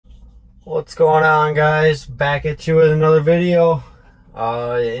What's going on, guys? Back at you with another video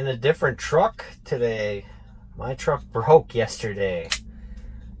in a different truck today. My truck broke yesterday.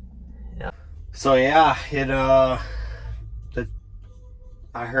 Yeah. So yeah,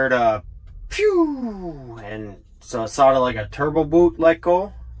 I heard a phew, and so it sounded like a turbo boot let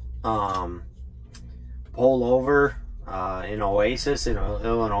go. Pulled over in Oasis in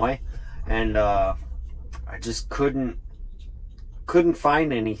Illinois, and I just couldn't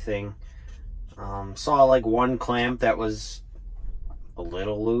find anything. Saw like one clamp that was a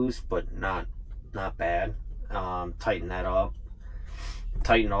little loose, but not bad. Tightened that up.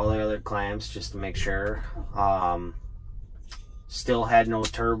 Tightened all the other clamps just to make sure. Still had no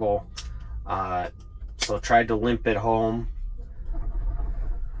turbo. So tried to limp it home.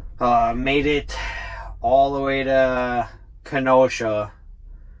 Made it all the way to Kenosha,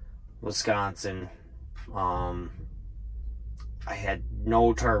 Wisconsin. I had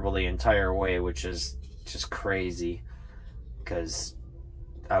no turbo the entire way, which is just crazy, because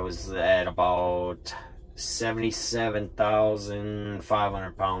I was at about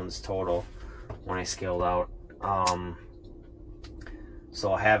 77,500 pounds total when I scaled out.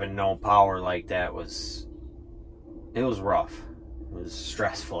 So having no power like that was rough. It was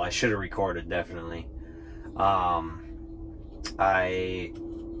stressful. I should have recorded, definitely. I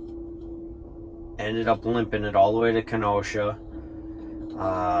ended up limping it all the way to Kenosha.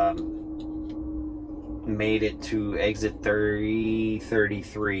 Made it to exit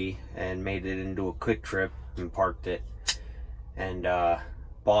 33 and made it into a quick trip and parked it. And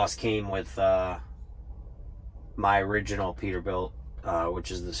boss came with my original Peterbilt,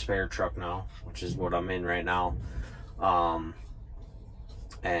 which is the spare truck now, which is what I'm in right now.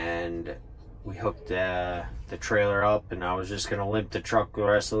 And we hooked the trailer up, and I was just gonna limp the truck the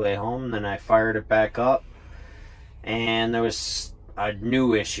rest of the way home. Then I fired it back up, and there was a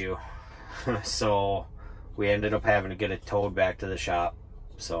new issue. So we ended up having to get it towed back to the shop.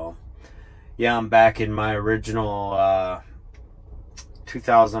 So yeah, I'm back in my original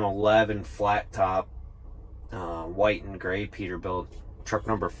 2011 flat top white and gray Peterbilt, truck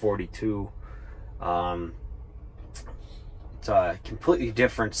number 42. It's a completely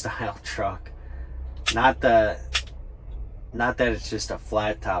different style truck. Not that it's just a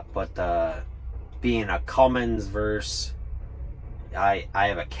flat top, but being a Cummins versus I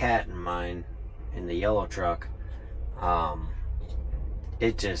have a Cat in mine in the yellow truck.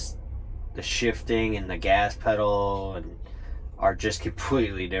 It just, the shifting and the gas pedal are just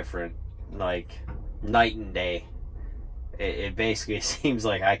completely different, like night and day. It basically seems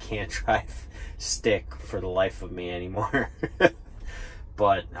like I can't drive stick for the life of me anymore.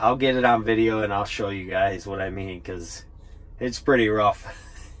 But I'll get it on video and I'll show you guys what I mean, because it's pretty rough.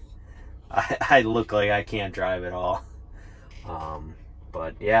 I look like I can't drive at all.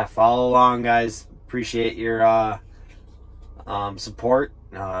 But yeah, follow along, guys. Appreciate your support.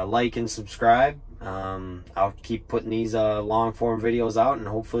 Like and subscribe. I'll keep putting these long form videos out, and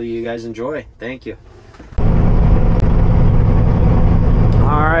hopefully you guys enjoy. Thank you.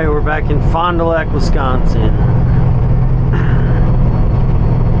 Alright, we're back in Fond du Lac, Wisconsin.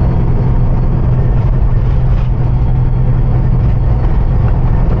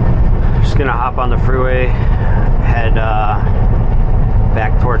 Just gonna hop on the freeway, head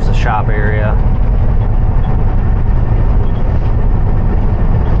back towards the shop area.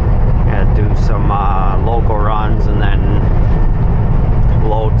 Gotta do some local runs and then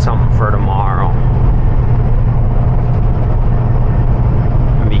load something for tomorrow.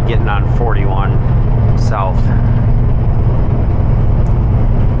 Be getting on 41 south.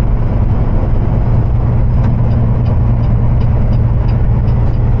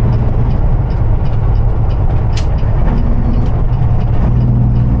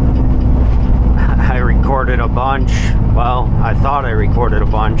 I recorded a bunch. Well, I thought I recorded a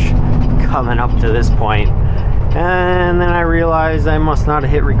bunch coming up to this point, and then I realized I must not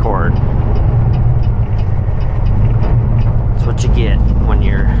have hit record. That's what you get when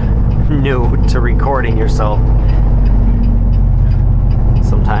you're new to recording yourself.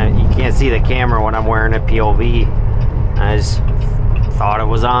 Sometimes you can't see the camera when I'm wearing a POV. I just thought it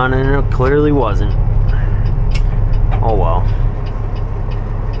was on and it clearly wasn't. Oh well.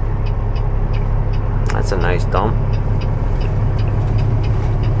 That's a nice dump.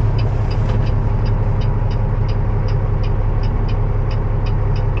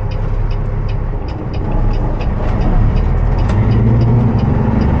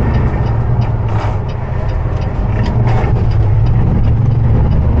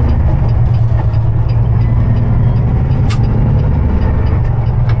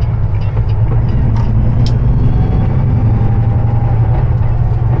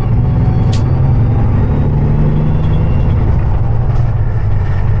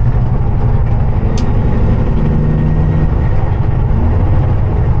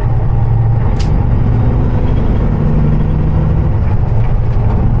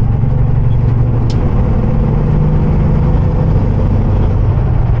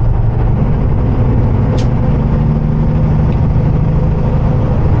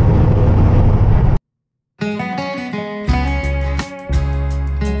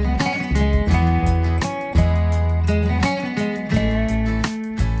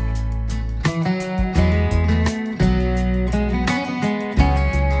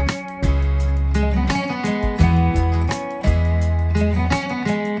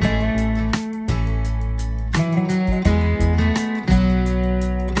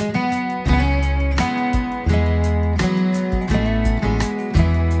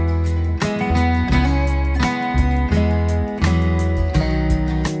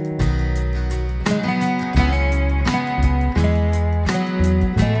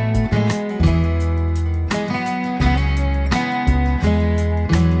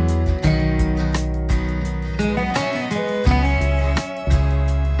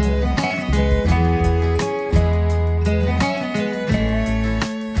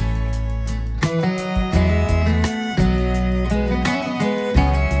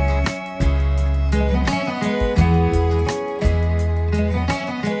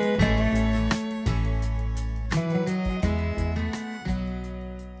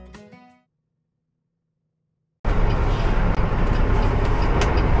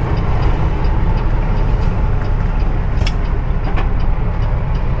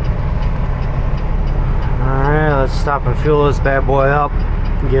 stop and fuel this bad boy up.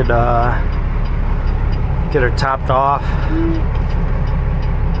 Get her topped off.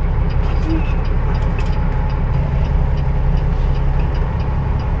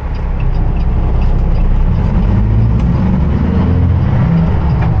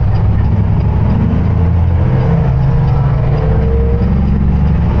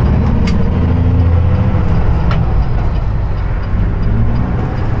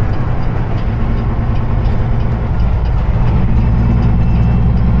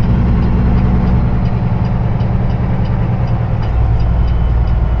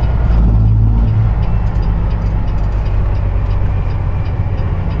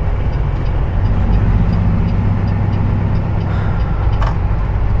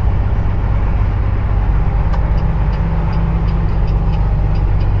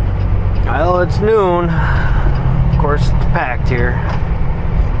 Well, it's noon. Of course, it's packed here.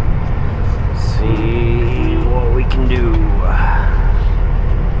 Let's see what we can do.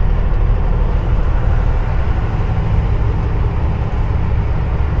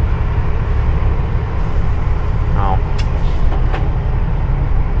 Oh.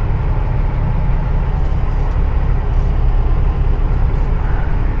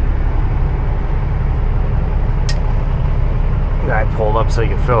 Guy pulled up so he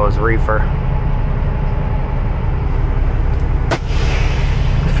could fill his reefer.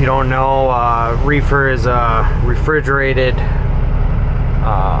 If you don't know, reefer is a refrigerated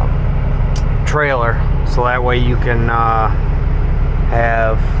trailer, so that way you can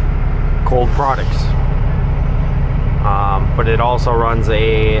have cold products. But it also runs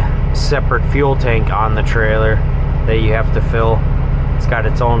a separate fuel tank on the trailer that you have to fill. It's got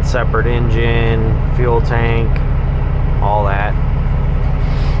its own separate engine, fuel tank, all that.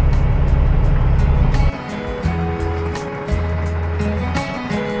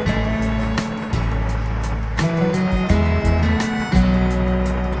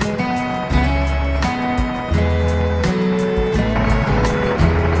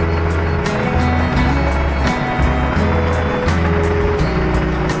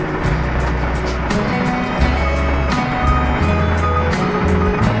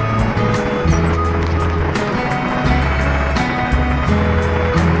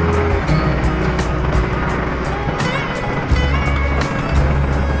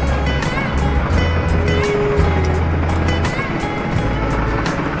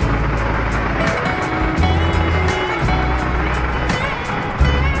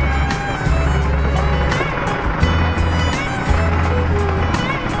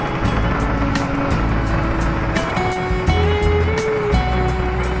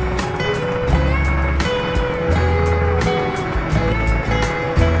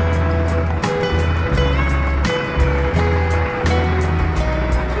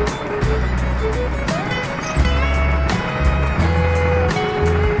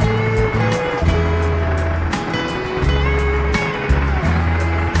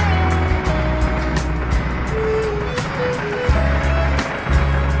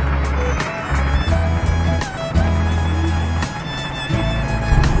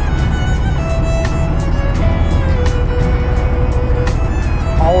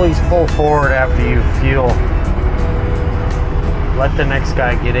 Pull forward after you fuel. Let the next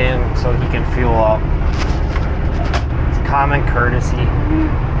guy get in so he can fuel up. It's common courtesy.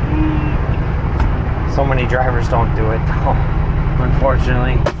 So many drivers don't do it though,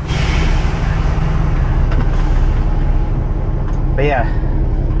 unfortunately. But yeah,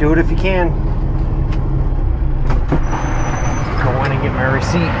 do it if you can. Go in and get my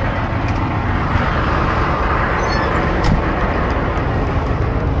receipt.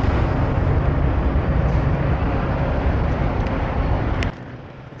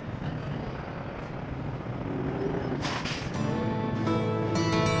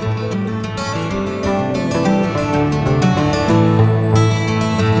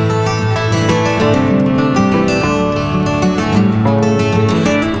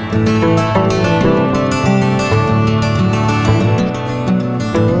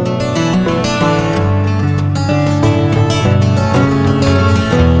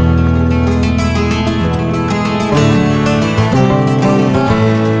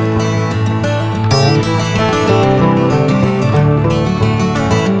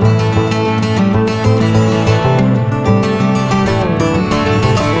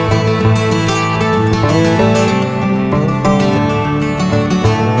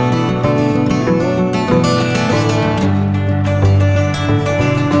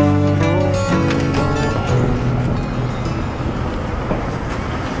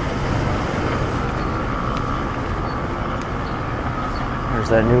 There's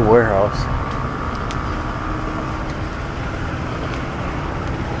that new warehouse.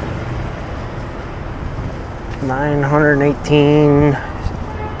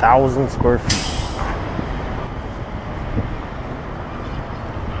 918,000 square feet.